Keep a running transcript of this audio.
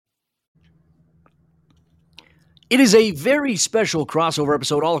It is a very special crossover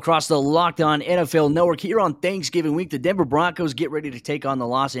episode all across the Locked On NFL Network. Here on Thanksgiving week, the Denver Broncos get ready to take on the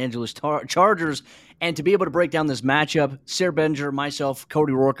Los Angeles Chargers. And to be able to break down this matchup, Sarah Benger, myself,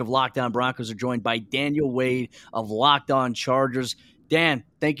 Cody Rourke of Locked On Broncos are joined by Daniel Wade of Locked On Chargers. Dan,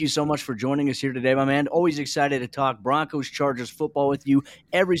 thank you so much for joining us here today, my man. Always excited to talk Broncos Chargers football with you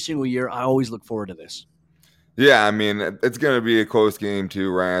every single year. I always look forward to this. Yeah, I mean, it's going to be a close game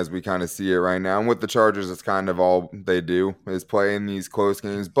too, right, as we kind of see it right now. And with the Chargers, it's kind of all they do is play in these close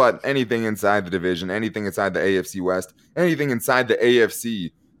games. But anything inside the division, anything inside the AFC West, anything inside the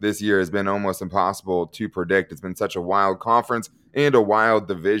AFC this year has been almost impossible to predict. It's been such a wild conference and a wild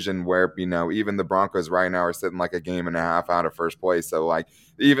division where, even the Broncos right now are sitting like a game and a half out of first place. So,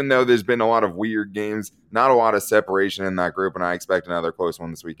 even though there's been a lot of weird games, not a lot of separation in that group, and I expect another close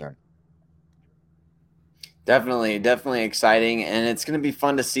one this weekend. Definitely exciting, and it's going to be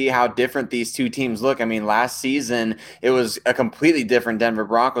fun to see how different these two teams look. I mean, last season, it was a completely different Denver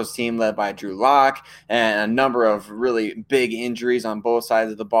Broncos team led by Drew Lock and a number of really big injuries on both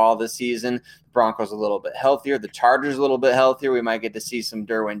sides of the ball this season. Broncos a little bit healthier. The Chargers a little bit healthier. We might get to see some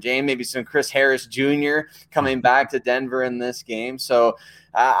Derwin James, maybe some Chris Harris Jr. coming back to Denver in this game. So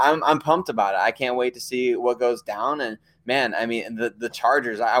I'm pumped about it. I can't wait to see what goes down. And man, I mean, the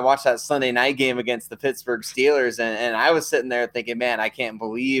Chargers, I watched that Sunday night game against the Pittsburgh Steelers, and I was sitting there thinking, man, I can't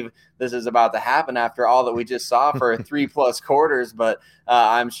believe this is about to happen after all that we just saw for 3+ quarters. But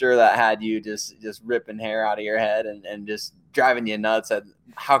I'm sure that had you just ripping hair out of your head and just driving you nuts at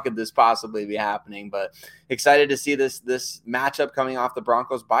how could this possibly be happening. But excited to see this matchup coming off the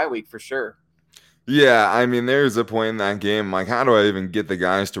Broncos bye week for sure. Yeah, I mean, there's a point in that game, how do I even get the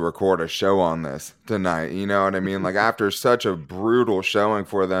guys to record a show on this tonight? You know what I mean? After such a brutal showing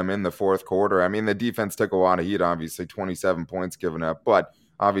for them in the fourth quarter, I mean, the defense took a lot of heat, obviously, 27 points given up, but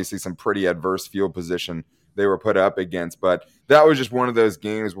obviously some pretty adverse field position they were put up against. But that was just one of those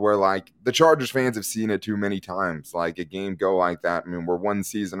games where, the Chargers fans have seen it too many times. A game go like that. I mean, we're one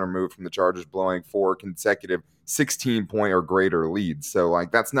season removed from the Chargers blowing 4 consecutive 16-point or greater leads. So,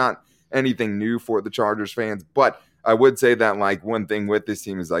 that's not anything new for the Chargers fans, but I would say that one thing with this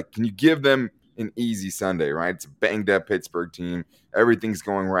team is can you give them an easy Sunday, right? It's a banged up Pittsburgh team. Everything's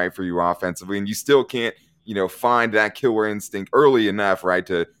going right for you offensively, and you still can't, find that killer instinct early enough, right,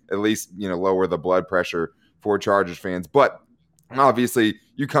 to at least, lower the blood pressure for Chargers fans. But obviously,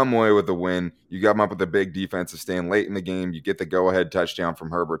 you come away with a win. You come up with a big defensive stand late in the game. You get the go-ahead touchdown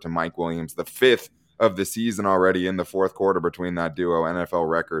from Herbert to Mike Williams, the 5th of the season already in the fourth quarter between that duo, NFL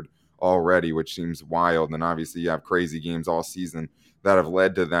record already, which seems wild. And obviously you have crazy games all season that have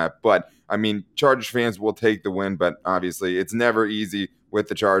led to that. But I mean, Chargers fans will take the win, but obviously it's never easy with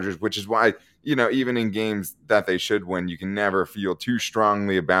the Chargers, which is why, even in games that they should win, you can never feel too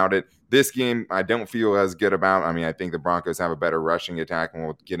strongly about it. This game, I don't feel as good about. I mean, I think the Broncos have a better rushing attack, and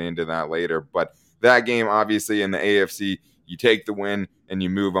we'll get into that later. But that game, obviously in the AFC, you take the win and you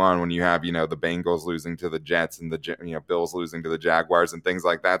move on when you have, the Bengals losing to the Jets and the, Bills losing to the Jaguars and things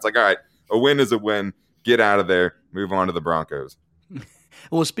like that. It's all right, a win is a win. Get out of there. Move on to the Broncos.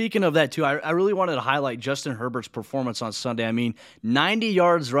 Well, speaking of that, too, I really wanted to highlight Justin Herbert's performance on Sunday. I mean, 90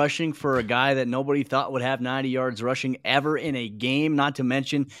 yards rushing for a guy that nobody thought would have 90 yards rushing ever in a game, not to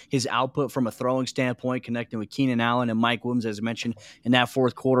mention his output from a throwing standpoint, connecting with Keenan Allen and Mike Williams, as mentioned, in that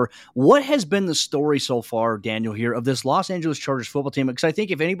fourth quarter. What has been the story so far, Daniel, here of this Los Angeles Chargers football team? Because I think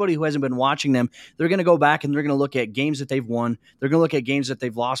if anybody who hasn't been watching them, they're going to go back and they're going to look at games that they've won. They're going to look at games that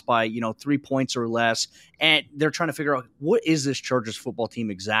they've lost by, 3 points or less, and they're trying to figure out, what is this Chargers football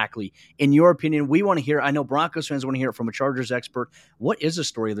team exactly? In your opinion, we want to hear, I know Broncos fans want to hear it from a Chargers expert. What is the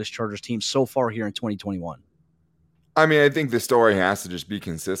story of this Chargers team so far here in 2021? I mean, I think the story has to just be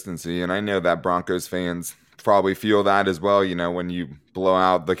consistency, and I know that Broncos fans probably feel that as well. When you blow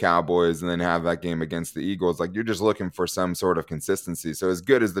out the Cowboys and then have that game against the Eagles, you're just looking for some sort of consistency. So as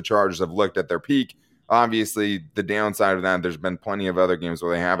good as the Chargers have looked at their peak, obviously the downside of that, there's been plenty of other games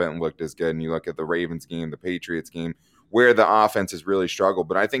where they haven't looked as good. And you look at the Ravens game, the Patriots game, where the offense has really struggled.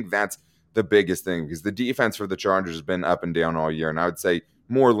 But I think that's the biggest thing, because the defense for the Chargers has been up and down all year. And I would say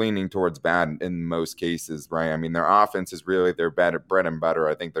more leaning towards bad in most cases, right? I mean, their offense is really their bread and butter.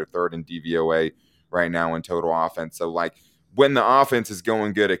 I think they're third in DVOA right now in total offense. So when the offense is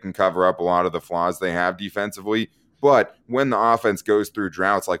going good, it can cover up a lot of the flaws they have defensively. But when the offense goes through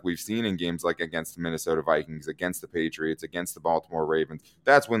droughts like we've seen in games like against the Minnesota Vikings, against the Patriots, against the Baltimore Ravens,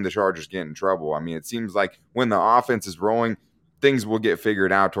 that's when the Chargers get in trouble. I mean, it seems like when the offense is rolling, things will get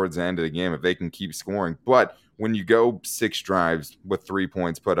figured out towards the end of the game if they can keep scoring. But when you go 6 drives with 3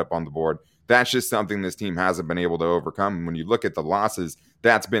 points put up on the board, that's just something this team hasn't been able to overcome. And when you look at the losses,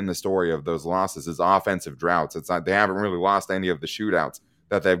 that's been the story of those losses, is offensive droughts. It's not, they haven't really lost any of the shootouts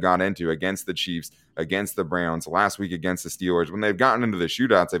that they've got into against the Chiefs, against the Browns, last week against the Steelers. When they've gotten into the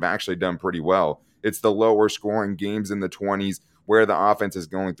shootouts, they've actually done pretty well. It's the lower scoring games in the 20s where the offense is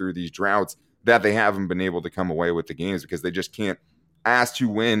going through these droughts that they haven't been able to come away with the games because they just can't ask to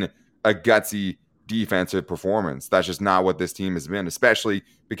win a gutsy defensive performance. That's just not what this team has been, especially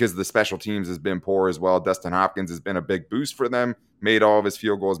because the special teams has been poor as well. Dustin Hopkins has been a big boost for them, made all of his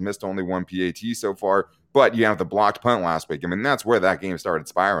field goals, missed only one PAT so far, but you have the blocked punt last week. I mean, that's where that game started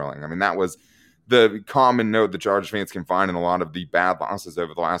spiraling. I mean, that was the common note the Chargers fans can find in a lot of the bad losses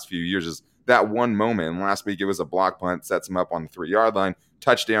over the last few years, is that one moment. And last week it was a block punt, sets them up on the 3-yard line,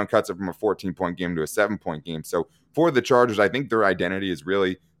 touchdown, cuts it from a 14-point game to a 7-point game. So for the Chargers, I think their identity is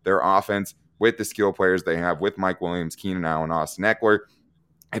really their offense with the skill players they have with Mike Williams, Keenan Allen, Austin Eckler.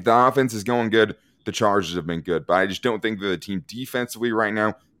 If the offense is going good, the Chargers have been good. But I just don't think that the team defensively right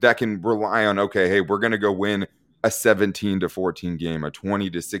now that can rely on, okay, hey, we're going to go win a 17-14 game, a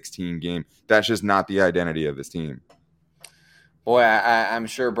 20-16 game. That's just not the identity of this team. Boy, I'm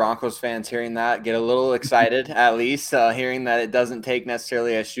sure Broncos fans hearing that get a little excited, at least hearing that it doesn't take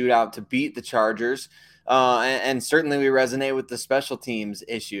necessarily a shootout to beat the Chargers. And certainly we resonate with the special teams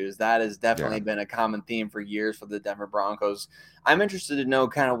issues. That has definitely been a common theme for years for the Denver Broncos. I'm interested to know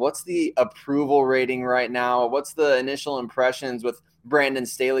kind of what's the approval rating right now? What's the initial impressions with Brandon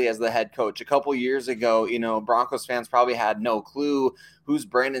Staley as the head coach? A couple years ago, Broncos fans probably had no clue who's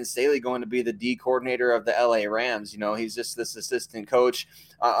Brandon Staley going to be the D coordinator of the LA Rams. He's just this assistant coach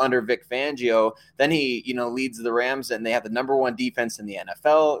under Vic Fangio. Then he, leads the Rams and they have the number one defense in the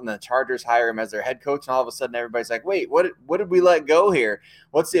NFL, and the Chargers hire him as their head coach. And all of a sudden everybody's like, wait, what did we let go here?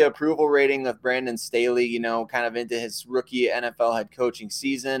 What's the approval rating of Brandon Staley, kind of into his rookie NFL head coaching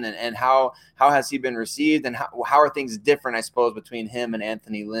season, and how has he been received, and how are things different, I suppose, between him and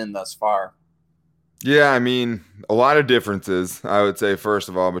Anthony Lynn thus far? Yeah, I mean, a lot of differences, I would say, first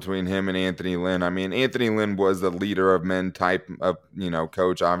of all, between him and Anthony Lynn. I mean, Anthony Lynn was the leader of men type of,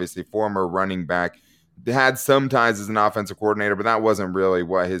 coach, obviously former running back, had some ties as an offensive coordinator, but that wasn't really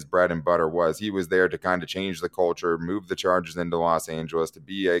what his bread and butter was. He was there to kind of change the culture, move the Chargers into Los Angeles, to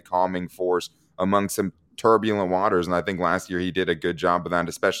be a calming force among some turbulent waters. And I think last year he did a good job of that,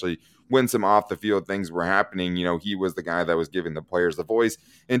 especially when some off the field things were happening. He was the guy that was giving the players the voice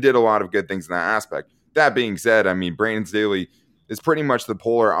and did a lot of good things in that aspect. That being said, I mean, Brandon Staley is pretty much the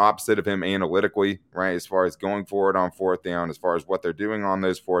polar opposite of him analytically, right? As far as going forward on fourth down, as far as what they're doing on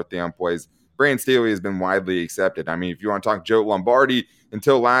those fourth down plays, Brandon Staley has been widely accepted. I mean, if you want to talk Joe Lombardi,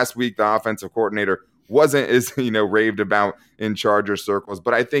 until last week, the offensive coordinator wasn't as, raved about in Charger circles.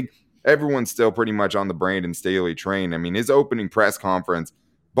 But I think everyone's still pretty much on the Brandon Staley train. I mean, his opening press conference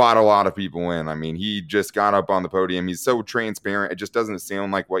brought a lot of people in. I mean, he just got up on the podium. He's so transparent. It just doesn't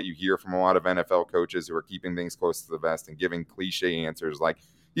sound like what you hear from a lot of NFL coaches who are keeping things close to the vest and giving cliche answers. Like,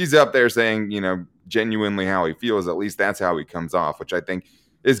 he's up there saying, genuinely how he feels. At least that's how he comes off, which I think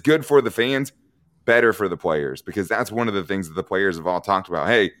is good for the fans, better for the players, because that's one of the things that the players have all talked about.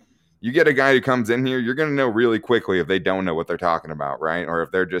 Hey, you get a guy who comes in here, you're going to know really quickly if they don't know what they're talking about, right? Or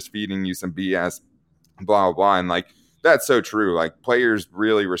if they're just feeding you some BS, blah, blah. And that's so true. Players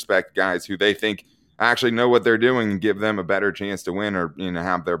really respect guys who they think actually know what they're doing and give them a better chance to win, or,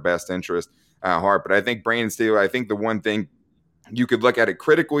 have their best interest at heart. But I think Brandon Staley, I think the one thing you could look at it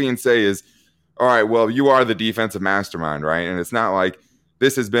critically and say is, all right, well, you are the defensive mastermind, right? And it's not like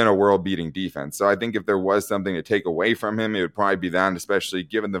this has been a world-beating defense. So I think if there was something to take away from him, it would probably be that, especially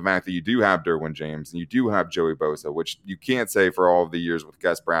given the fact that you do have Derwin James and you do have Joey Bosa, which you can't say for all of the years with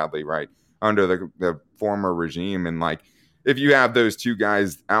Gus Bradley, right, under the former regime. And if you have those two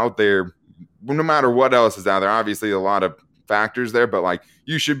guys out there, no matter what else is out there, obviously a lot of factors there, but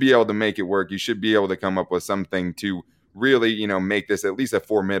you should be able to make it work. You should be able to come up with something to really, make this at least a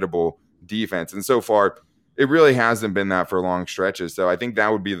formidable defense. And so far, it really hasn't been that for long stretches. So I think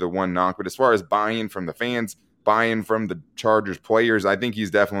that would be the one knock. But as far as buy-in from the fans, buy-in from the Chargers players, I think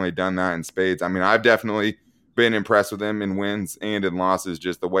he's definitely done that in spades. I mean, I've definitely been impressed with him in wins and in losses,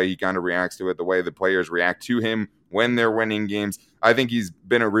 just the way he kind of reacts to it, the way the players react to him when they're winning games. I think he's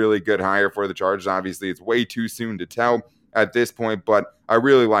been a really good hire for the Chargers. Obviously, it's way too soon to tell at this point, but I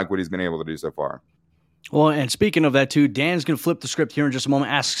really like what he's been able to do so far. Well, and speaking of that too, Dan's going to flip the script here in just a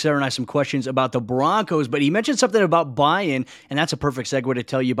moment, ask Sarah and I some questions about the Broncos, but he mentioned something about buy-in, and that's a perfect segue to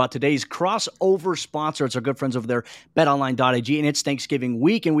tell you about today's crossover sponsor. It's our good friends over there, betonline.ag, and it's Thanksgiving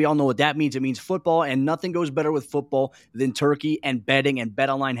week, and we all know what that means. It means football, and nothing goes better with football than turkey and betting, and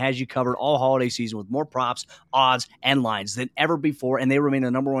BetOnline has you covered all holiday season with more props, odds, and lines than ever before, and they remain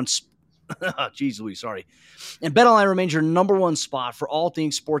the number one Jeez Louise, sorry. And BetOnline remains your number one spot for all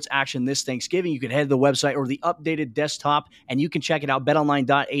things sports action this Thanksgiving. You can head to the website or the updated desktop, and you can check it out,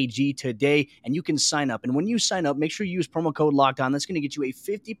 betonline.ag today, and you can sign up. And when you sign up, make sure you use promo code LOCKEDON. That's going to get you a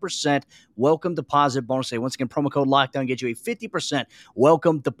 50% welcome deposit bonus today. Once again, promo code LOCKEDON gets you a 50%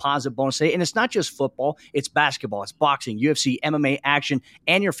 welcome deposit bonus today. And it's not just football. It's basketball. It's boxing, UFC, MMA action,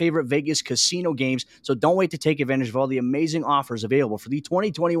 and your favorite Vegas casino games. So don't wait to take advantage of all the amazing offers available for the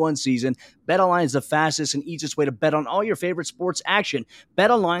 2021 season. BetOnline is the fastest and easiest way to bet on all your favorite sports action.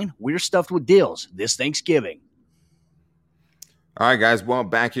 BetOnline, we're stuffed with deals this Thanksgiving. All right, guys. Well,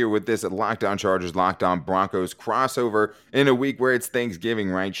 back here with this Locked On Chargers, Locked On Broncos crossover in a week where it's Thanksgiving,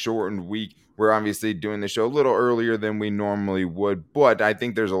 right? Shortened week. We're obviously doing the show a little earlier than we normally would, but I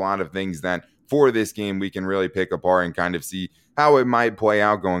think there's a lot of things that for this game we can really pick apart and kind of see how it might play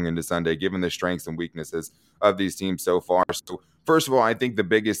out going into Sunday, given the strengths and weaknesses of these teams so far. So first of all, I think the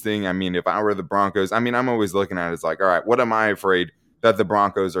biggest thing, if I were the Broncos, I'm always looking at it as like, all right, what am I afraid that the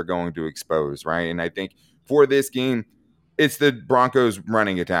Broncos are going to expose, right? And I think for this game, it's the Broncos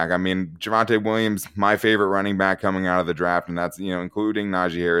running attack. Javonte Williams, my favorite running back coming out of the draft, and that's, including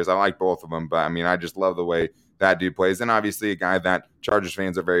Najee Harris. I like both of them, but I just love the way that dude plays. And obviously a guy that Chargers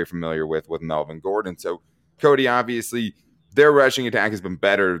fans are very familiar with Melvin Gordon. So Cody, obviously, their rushing attack has been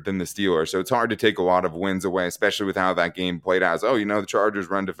better than the Steelers, so it's hard to take a lot of wins away, especially with how that game played out. The Chargers'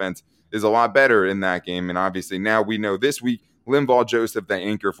 run defense is a lot better in that game, and obviously now we know this week Linval Joseph, the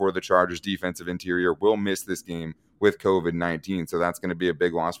anchor for the Chargers' defensive interior, will miss this game with COVID-19, so that's going to be a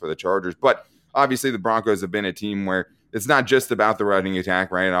big loss for the Chargers. But obviously the Broncos have been a team where it's not just about the running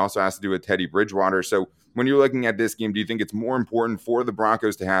attack, right? It also has to do with Teddy Bridgewater. So when you're looking at this game, do you think it's more important for the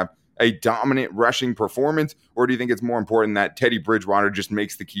Broncos to have a dominant rushing performance, or do you think it's more important that Teddy Bridgewater just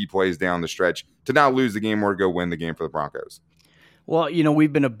makes the key plays down the stretch to not lose the game or to go win the game for the Broncos? Well,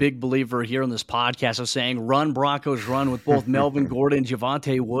 we've been a big believer here on this podcast of saying run Broncos run with both Melvin Gordon and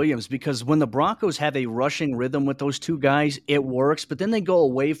Javonte Williams, because when the Broncos have a rushing rhythm with those two guys, it works, but then they go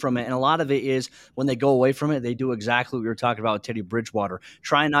away from it. And a lot of it is when they go away from it, they do exactly what we were talking about with Teddy Bridgewater,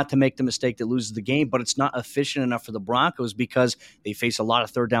 trying not to make the mistake that loses the game, but it's not efficient enough for the Broncos because they face a lot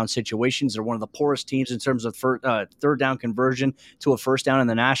of third down situations. They're one of the poorest teams in terms of third down conversion to a first down in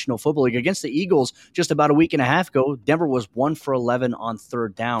the National Football League. Against the Eagles just about a week and a half ago, Denver was 1 for 11 on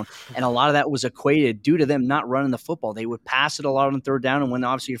third down. And a lot of that was equated due to them not running the football. They would pass it a lot on third down. And when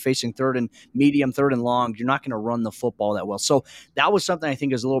obviously you're facing third and medium, third and long, you're not going to run the football that well. So that was something I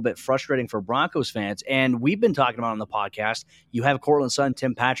think is a little bit frustrating for Broncos fans. And we've been talking about on the podcast, you have Courtland Sutton,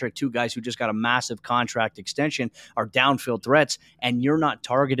 Tim Patrick, two guys who just got a massive contract extension, are downfield threats, and you're not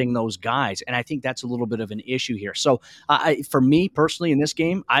targeting those guys. And I think that's a little bit of an issue here. So for me personally in this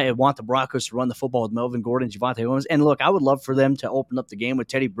game, I want the Broncos to run the football with Melvin Gordon, Javonte Williams. And look, I would love for them to open up the game with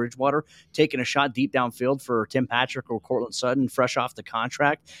Teddy Bridgewater taking a shot deep downfield for Tim Patrick or Courtland Sutton fresh off the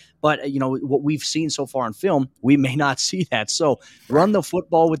contract. But, what we've seen so far in film, we may not see that. So run the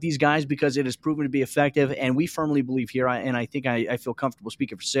football with these guys because it has proven to be effective. And we firmly believe here, and I think I feel comfortable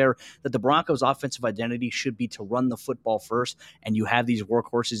speaking for Sarah, that the Broncos' offensive identity should be to run the football first. And you have these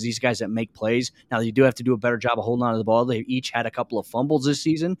workhorses, these guys that make plays. Now, you do have to do a better job of holding on to the ball. They each had a couple of fumbles this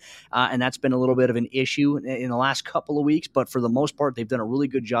season, and that's been a little bit of an issue in the last couple of weeks. But for the most part, they've done a really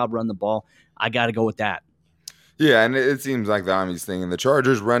good job running the ball. I got to go with that. Yeah, and it seems like the obvious thing. And the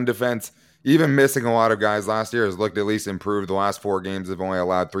Chargers' run defense, even missing a lot of guys last year, has looked at least improved. The last 4 games have only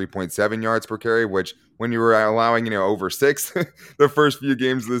allowed 3.7 yards per carry, which when you were allowing, over 6 the first few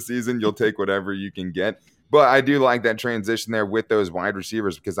games of the season, you'll take whatever you can get. But I do like that transition there with those wide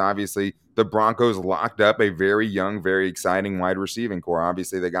receivers because obviously the Broncos locked up a very young, very exciting wide receiving core.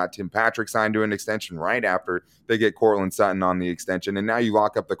 Obviously, they got Tim Patrick signed to an extension right after they get Courtland Sutton on the extension. And now you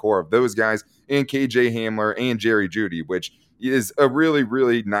lock up the core of those guys and KJ Hamler and Jerry Jeudy, which is a really,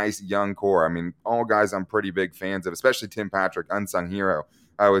 really nice young core. All guys I'm pretty big fans of, especially Tim Patrick, unsung hero,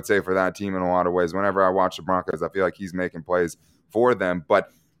 I would say, for that team in a lot of ways. Whenever I watch the Broncos, I feel like he's making plays for them. But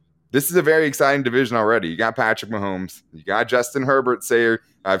this is a very exciting division already. You got Patrick Mahomes. You got Justin Herbert, Sayer.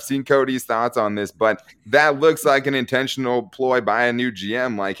 I've seen Cody's thoughts on this, but that looks like an intentional ploy by a new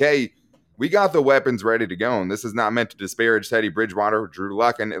GM. Like, hey, we got the weapons ready to go, and this is not meant to disparage Teddy Bridgewater or Drew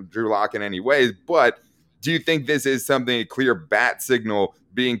Lock in any ways, but do you think this is something, a clear bat signal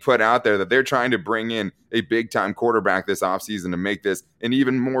being put out there that they're trying to bring in a big-time quarterback this offseason to make this an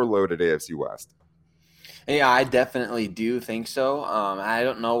even more loaded AFC West? Yeah, I definitely do think so. I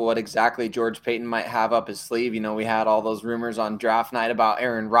don't know what exactly George Payton might have up his sleeve. We had all those rumors on draft night about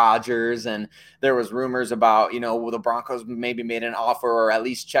Aaron Rodgers, and there was rumors about, the Broncos maybe made an offer or at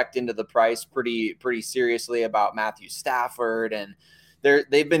least checked into the price pretty seriously about Matthew Stafford. And,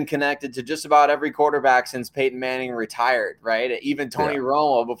 they've been connected to just about every quarterback since Peyton Manning retired, right? Even Tony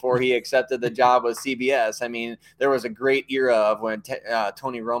Romo before he accepted the job with CBS. I mean, there was a great era of when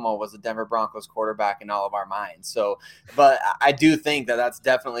Tony Romo was the Denver Broncos quarterback in all of our minds. So, but I do think that that's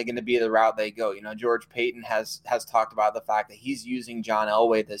definitely going to be the route they go. George Paton has talked about the fact that he's using John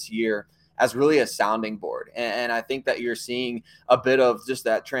Elway this year as really a sounding board. And I think that you're seeing a bit of just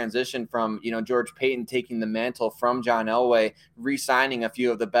that transition from, George Paton taking the mantle from John Elway, re-signing a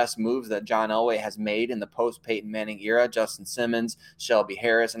few of the best moves that John Elway has made in the post-Peyton Manning era, Justin Simmons, Shelby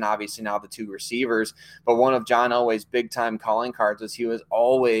Harris, and obviously now the two receivers. But one of John Elway's big-time calling cards was he was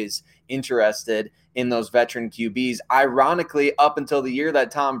always interested in those veteran QBs, ironically, up until the year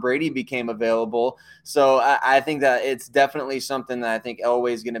that Tom Brady became available. So I think that it's definitely something that I think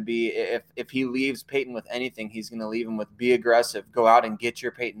Elway is going to be, if he leaves Peyton with anything, he's going to leave him with be aggressive, go out and get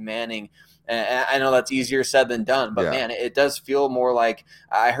your Peyton Manning. And I know that's easier said than done, but man, it does feel more like,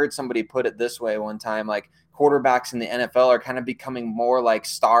 I heard somebody put it this way one time, like, quarterbacks in the NFL are kind of becoming more like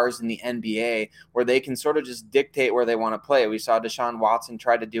stars in the NBA, where they can sort of just dictate where they want to play. We saw Deshaun Watson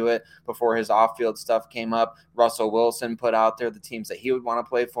try to do it before his off-field stuff came up. Russell Wilson put out there the teams that he would want to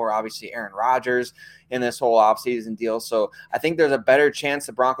play for. Obviously, Aaron Rodgers in this whole offseason deal. So I think there's a better chance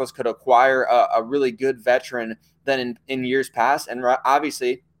the Broncos could acquire a really good veteran than in years past. And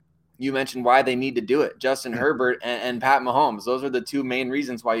obviously, you mentioned why they need to do it. Justin Herbert and Pat Mahomes. Those are the two main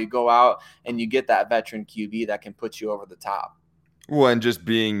reasons why you go out and you get that veteran QB that can put you over the top. Well, and just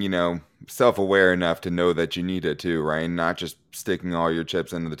being, self-aware enough to know that you need it too, right? And not just sticking all your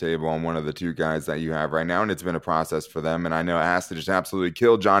chips into the table on one of the two guys that you have right now. And it's been a process for them. And I know it has to just absolutely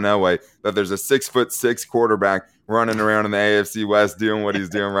kill John Elway that there's a 6'6" quarterback running around in the AFC West doing what he's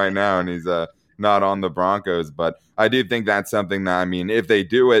doing right now. And he's not on the Broncos. But I do think that's something that, if they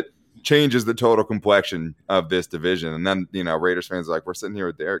do it, changes the total complexion of this division. And then, Raiders fans are like, we're sitting here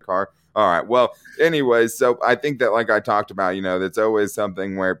with Derek Carr. All right. Well, anyways, so I think that, like I talked about, that's always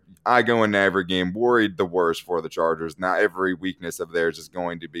something where I go into every game worried the worst for the Chargers. Not every weakness of theirs is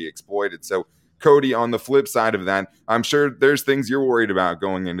going to be exploited. So, Cody, on the flip side of that, I'm sure there's things you're worried about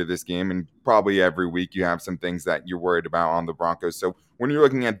going into this game, and probably every week you have some things that you're worried about on the Broncos. So when you're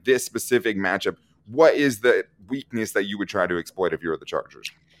looking at this specific matchup, what is the weakness that you would try to exploit if you were the Chargers?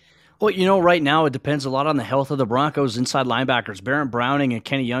 Well, right now it depends a lot on the health of the Broncos' inside linebackers. Baron Browning and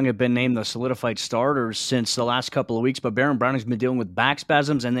Kenny Young have been named the solidified starters since the last couple of weeks, but Baron Browning's been dealing with back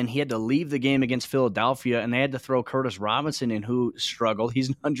spasms, and then he had to leave the game against Philadelphia, and they had to throw Curtis Robinson in, who struggled. He's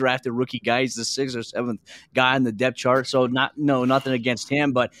an undrafted rookie guy. He's the 6th or 7th guy on the depth chart, so nothing against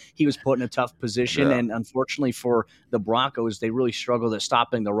him, but he was put in a tough position, and unfortunately for the Broncos, they really struggled at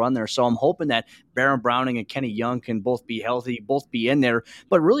stopping the run there. So I'm hoping that Baron Browning and Kenny Young can both be healthy, both be in there,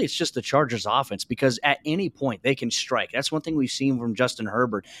 but really it's just the Chargers offense, because at any point they can strike. That's one thing we've seen from Justin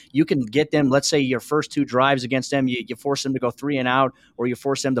Herbert. You can get them, let's say your first two drives against them, you force them to go 3 and out, or you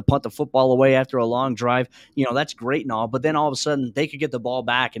force them to punt the football away after a long drive. That's great and all, but then all of a sudden they could get the ball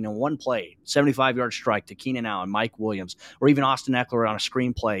back, and in one play, 75-yard strike to Keenan Allen, Mike Williams, or even Austin Eckler on a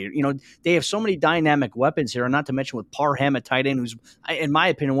screenplay. They have so many dynamic weapons here, and not to mention with Parham at tight end, who's, in my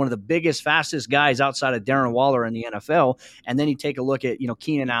opinion, one of the biggest, fastest guys outside of Darren Waller in the NFL. And then you take a look at,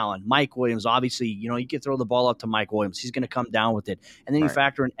 Keenan Allen, Mike Williams, obviously, you can throw the ball up to Mike Williams. He's going to come down with it. And then you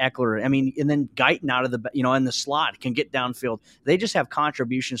factor in Eckler. And then Guyton out of the, in the slot can get downfield. They just have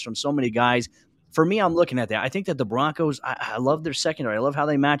contributions from so many guys. For me, I'm looking at that. I think that the Broncos, I love their secondary. I love how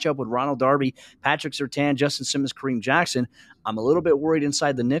they match up with Ronald Darby, Patrick Surtain, Justin Simmons, Kareem Jackson. I'm a little bit worried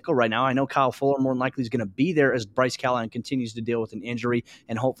inside the nickel right now. I know Kyle Fuller more than likely is going to be there as Bryce Callahan continues to deal with an injury,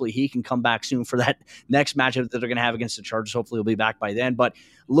 and hopefully he can come back soon for that next matchup that they're going to have against the Chargers. Hopefully he'll be back by then. But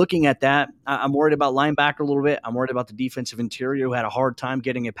looking at that, I'm worried about linebacker a little bit. I'm worried about the defensive interior, who had a hard time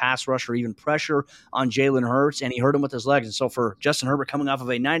getting a pass rush or even pressure on Jalen Hurts, and he hurt him with his legs. And so for Justin Herbert coming off of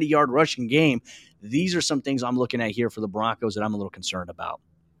a 90-yard rushing game, these are some things I'm looking at here for the Broncos that I'm a little concerned about.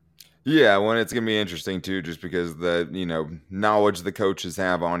 Yeah, well, it's going to be interesting, too, just because the, knowledge the coaches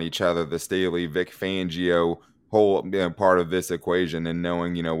have on each other, the Staley, Vic Fangio whole part of this equation, and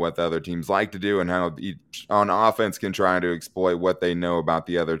knowing, what the other teams like to do and how each on offense can try to exploit what they know about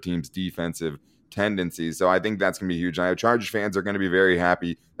the other team's defensive tendencies. So I think that's going to be huge. I know Chargers fans are going to be very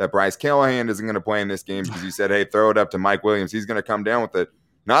happy that Bryce Callahan isn't going to play in this game, because you said, hey, throw it up to Mike Williams. He's going to come down with it.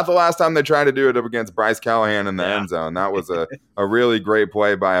 Not the last time they tried to do it up against Bryce Callahan in the end zone. That was a really great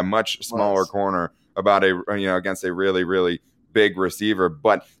play by a much smaller corner against a really, really big receiver.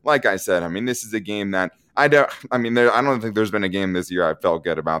 But like I said, this is a game that I don't think there's been a game this year I felt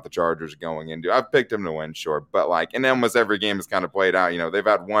good about the Chargers going into. I've picked them to win, sure, but and almost every game has kind of played out. They've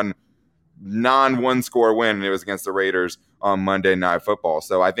had one non-one score win, and it was against the Raiders on Monday Night Football.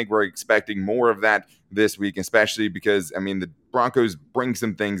 So I think we're expecting more of that this week, especially because, I mean, the Broncos bring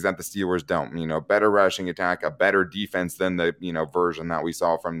some things that the Steelers don't, better rushing attack, a better defense than the, version that we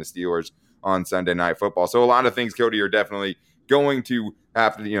saw from the Steelers on Sunday Night Football. So a lot of things, Cody, are definitely going to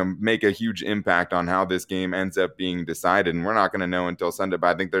have to, make a huge impact on how this game ends up being decided. And we're not going to know until Sunday, but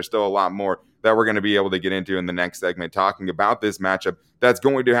I think there's still a lot more that we're going to be able to get into in the next segment, talking about this matchup that's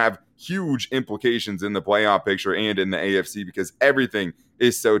going to have huge implications in the playoff picture and in the AFC, because everything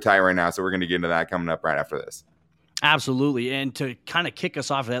is so tight right now. So we're going to get into that coming up right after this. Absolutely. And to kind of kick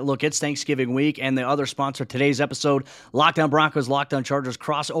us off of that, look, it's Thanksgiving week, and the other sponsor of today's episode, Locked On Broncos, Locked On Chargers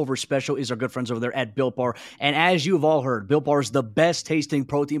crossover special, is our good friends over there at Built Bar. And as you've all heard, Built Bar is the best tasting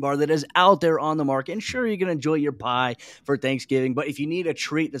protein bar that is out there on the market. And sure, you're going to enjoy your pie for Thanksgiving, but if you need a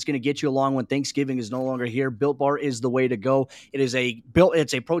treat that's going to get you along when Thanksgiving is no longer here, Built Bar is the way to go. It's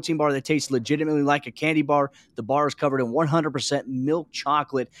a protein bar that tastes legitimately like a candy bar. The bar is covered in 100% milk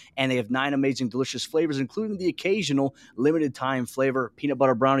chocolate, and they have 9 amazing, delicious flavors, including the occasional limited time flavor. Peanut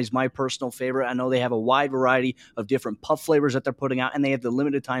butter brownie is my personal favorite. I know they have a wide variety of different puff flavors that they're putting out, and they have the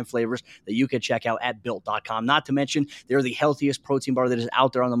limited time flavors that you can check out at built.com. Not to mention, they're the healthiest protein bar that is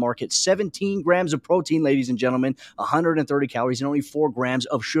out there on the market. 17 grams of protein, ladies and gentlemen, 130 calories, and only 4 grams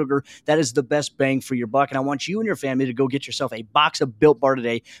of sugar. That is the best bang for your buck. And I want you and your family to go get yourself a box of Built Bar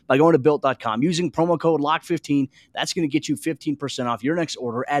today by going to built.com. Using promo code LOCK15, that's going to get you 15% off your next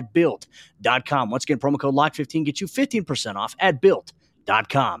order at built.com. Once again, promo code LOCK15 gets you 15% off at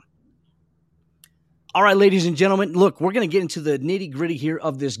built.com. All right, ladies and gentlemen, look, we're going to get into the nitty-gritty here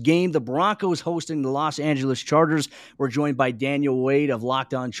of this game. The Broncos hosting the Los Angeles Chargers. We're joined by Daniel Wade of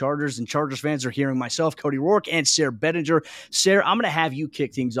Locked On Chargers, and Chargers fans are hearing myself, Cody Rourke, and Sarah Bettinger. Sarah, I'm going to have you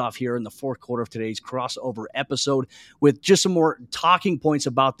kick things off here in the fourth quarter of today's crossover episode with just some more talking points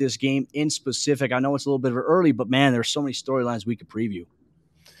about this game in specific. I know it's a little bit early, but man, there's so many storylines we could preview.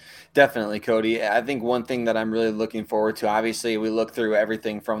 Definitely, Cody. I think one thing that I'm really looking forward to, obviously, we look through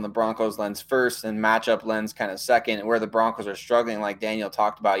everything from the Broncos lens first and matchup lens kind of second, and where the Broncos are struggling, like Daniel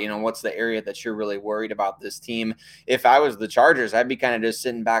talked about, what's the area that you're really worried about this team? If I was the Chargers, I'd be kind of just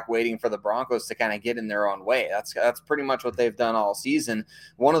sitting back waiting for the Broncos to kind of get in their own way. That's pretty much what they've done all season.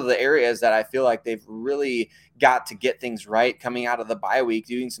 One of the areas that I feel like they've really got to get things right coming out of the bye week,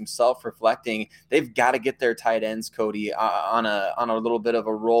 doing some self-reflecting. They've got to get their tight ends, Cody, on a little bit of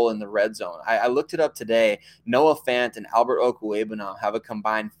a roll in the red zone. I looked it up today. Noah Fant and Albert Okwuegbunam have a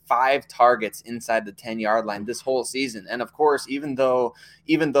combined 5 targets inside the 10-yard line this whole season. And of course, even though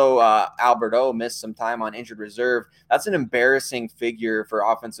Albert O missed some time on injured reserve, that's an embarrassing figure for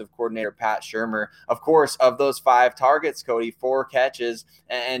offensive coordinator Pat Shurmur. Of course, of those 5 targets, Cody, 4 catches,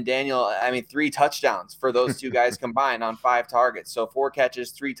 and Daniel, 3 touchdowns for those two guys combined on 5 targets. So 4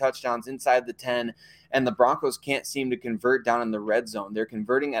 catches, 3 touchdowns inside the 10. And the Broncos can't seem to convert down in the red zone. They're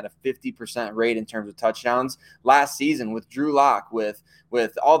converting at a 50% rate in terms of touchdowns. Last season with Drew Lock, with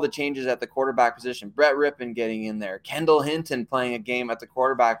all the changes at the quarterback position, Brett Rippon getting in there, Kendall Hinton playing a game at the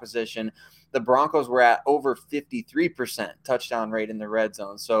quarterback position, the Broncos were at over 53% touchdown rate in the red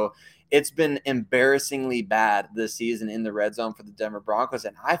zone. So it's been embarrassingly bad this season in the red zone for the Denver Broncos,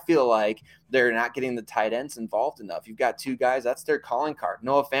 and I feel like they're not getting the tight ends involved enough. You've got 2 guys, that's their calling card.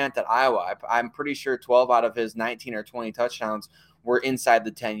 Noah Fant at Iowa, I'm pretty sure 12 out of his 19 or 20 touchdowns were inside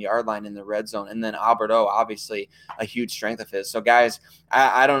the 10-yard line in the red zone. And then Albert O, obviously a huge strength of his. So, guys,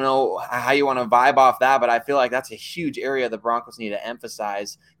 I don't know how you want to vibe off that, but I feel like that's a huge area the Broncos need to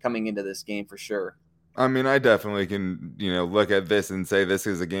emphasize coming into this game for sure. I definitely can, look at this and say this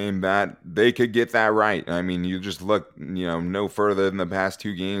is a game that they could get that right. You just look, no further than the past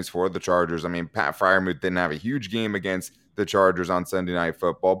 2 games for the Chargers. Pat Freiermuth didn't have a huge game against the Chargers on Sunday Night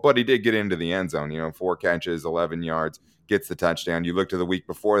Football, but he did get into the end zone, 4 catches, 11 yards, gets the touchdown. You look to the week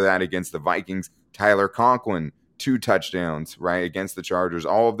before that against the Vikings, Tyler Conklin, 2 touchdowns, right, against the Chargers.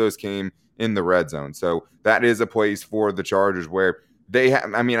 All of those came in the red zone. So that is a place for the Chargers where they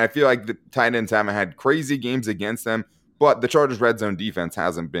have, I feel like the tight ends haven't had crazy games against them, but the Chargers' red zone defense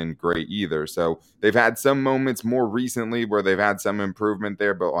hasn't been great either. So they've had some moments more recently where they've had some improvement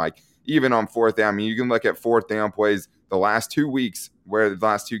there, but even on 4th down, you can look at 4th down plays the last 2 weeks, where the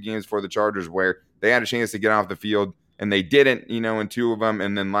last 2 games for the Chargers where they had a chance to get off the field and they didn't, in 2 of them.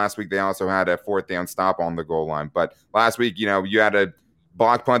 And then last week they also had a 4th down stop on the goal line. But last week, you had a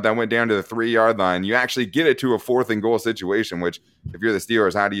block punt that went down to the 3-yard line. You actually get it to a 4th and goal situation, which if you're the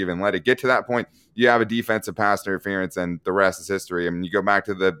Steelers, how do you even let it get to that point? You have a defensive pass interference and the rest is history. You go back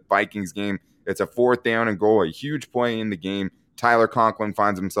to the Vikings game, it's a 4th down and goal, a huge play in the game. Tyler Conklin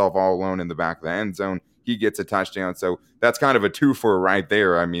finds himself all alone in the back of the end zone. he gets a touchdown. So that's kind of a twofer right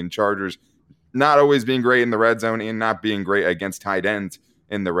there. I mean, Chargers not always being great in the red zone and not being great against tight ends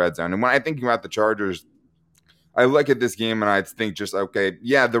in the red zone. And when I think about the Chargers, I look at this game and I think just, okay,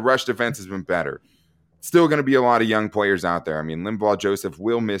 yeah, the rush defense has been better. Still going to be a lot of young players out there. I mean, Linval Joseph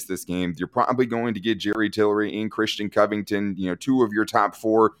will miss this game. You're probably going to get Jerry Tillery and Christian Covington, two of your top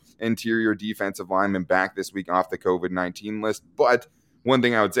 4 interior defensive linemen back this week off the COVID-19 list. But one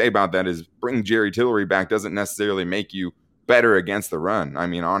thing I would say about that is bringing Jerry Tillery back doesn't necessarily make you better against the run. I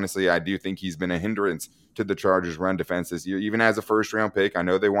mean, honestly, I do think he's been a hindrance to the Chargers' run defense this year, even as a first-round pick. I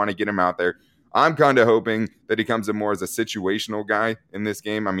know they want to get him out there. I'm kind of hoping that he comes in more as a situational guy in this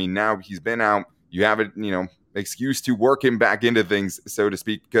game. I mean, now he's been out. You have an excuse to work him back into things, so to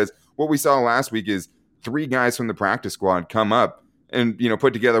speak, because what we saw last week is 3 guys from the practice squad come up and,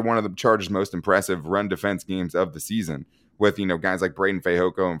 put together one of the Chargers' most impressive run defense games of the season with, guys like Braden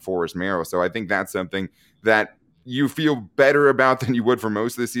Fehoko and Forrest Merrill. So I think that's something that you feel better about than you would for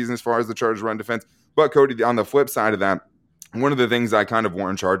most of the season as far as the Chargers run defense. But Cody, on the flip side of that, one of the things I kind of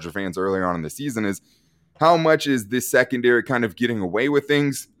warned Charger fans earlier on in the season is how much is this secondary kind of getting away with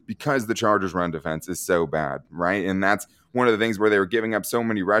things because the Chargers run defense is so bad, right? And that's one of the things where they were giving up so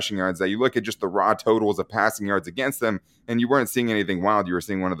many rushing yards that you look at just the raw totals of passing yards against them and you weren't seeing anything wild. You were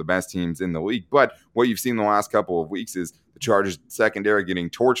seeing one of the best teams in the league. But what you've seen the last couple of weeks is the Chargers secondary getting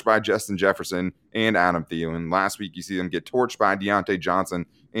torched by Justin Jefferson and Adam Thielen. Last week, you see them get torched by Deontay Johnson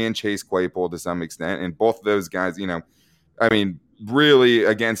and Chase Claypool to some extent. And both of those guys, really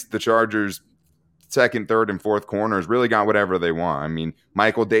against the Chargers' second, third, and fourth corners really got whatever they want. I mean,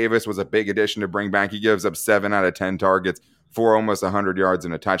 Michael Davis was a big addition to bring back. He gives up 7 out of 10 targets for almost 100 yards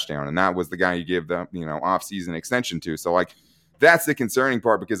and a touchdown. And that was the guy you gave the, off-season extension to. So, that's the concerning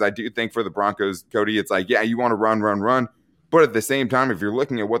part because I do think for the Broncos, Cody, it's yeah, you want to run. But at the same time, if you're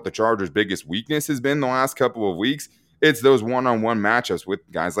looking at what the Chargers' biggest weakness has been the last couple of weeks, it's those one-on-one matchups with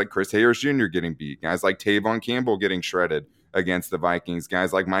guys like Chris Harris Jr. getting beat, guys like Tavon Campbell getting shredded against the Vikings,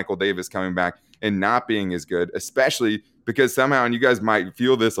 guys like Michael Davis coming back and not being as good, especially because somehow, and you guys might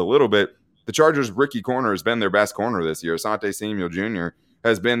feel this a little bit, the Chargers' rookie corner has been their best corner this year. Asante Samuel Jr.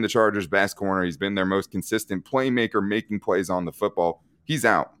 has been the Chargers' best corner. He's been their most consistent playmaker, making plays on the football. He's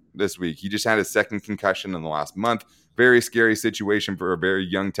out this week. He just had his second concussion in the last month. Very scary situation for a very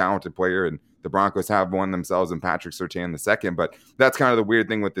young, talented player, and the Broncos have one themselves in Patrick Surtain II. But that's kind of the weird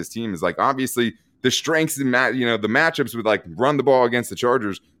thing with this team is obviously the strengths and the matchups would run the ball against the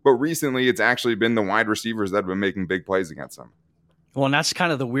Chargers, but recently it's actually been the wide receivers that have been making big plays against them. Well, and that's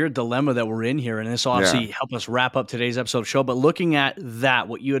kind of the weird dilemma that we're in here, and this will obviously help us wrap up today's episode of the show. But looking at that,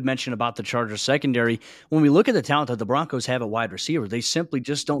 what you had mentioned about the Chargers secondary, when we look at the talent that the Broncos have at wide receiver, they simply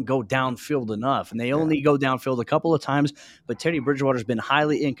just don't go downfield enough, and they only go downfield a couple of times. But Teddy Bridgewater's been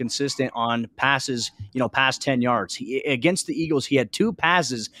highly inconsistent on passes, past 10 yards. Against the Eagles, he had 2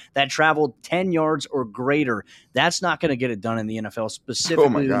 passes that traveled 10 yards or greater. That's not going to get it done in the NFL,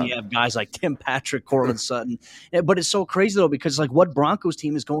 specifically when you have guys like Tim Patrick, Courtland Sutton. But it's so crazy, though, because what Broncos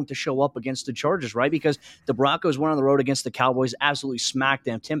team is going to show up against the Chargers, right? Because the Broncos went on the road against the Cowboys, absolutely smacked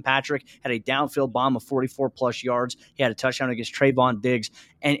them. Tim Patrick had a downfield bomb of 44-plus yards. He had a touchdown against Trayvon Diggs.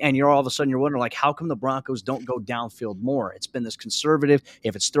 And you're all of a sudden, you're wondering, how come the Broncos don't go downfield more? It's been this conservative.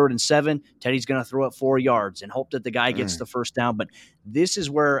 If it's 3rd and 7, Teddy's going to throw it 4 yards and hope that the guy gets the first down. But this is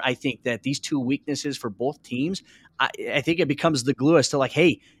where I think that these 2 weaknesses for both teams, I think it becomes the glue as to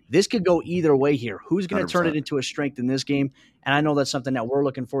hey, this could go either way here. Who's going to turn it into a strength in this game? And I know that's something that we're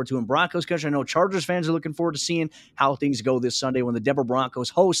looking forward to in Broncos country. I know Chargers fans are looking forward to seeing how things go this Sunday when the Denver Broncos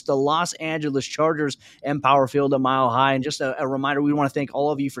host the Los Angeles Chargers Empower Field at Mile High. And just a reminder, we want to thank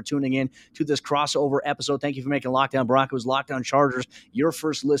all of you for tuning in to this crossover episode. Thank you for making Locked On Broncos, Locked On Chargers your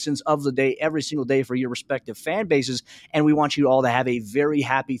first listens of the day every single day for your respective fan bases. And we want you all to have a very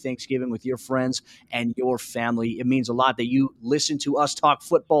happy Thanksgiving with your friends and your family. It means a lot that you listen to us talk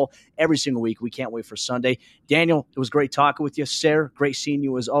football every single week. We can't wait for Sunday. Daniel, it was great talking with you. Sarah, great seeing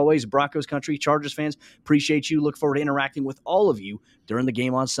you as always. Broncos country, Chargers fans, appreciate you. Look forward to interacting with all of you during the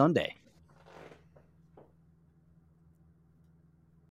game on Sunday.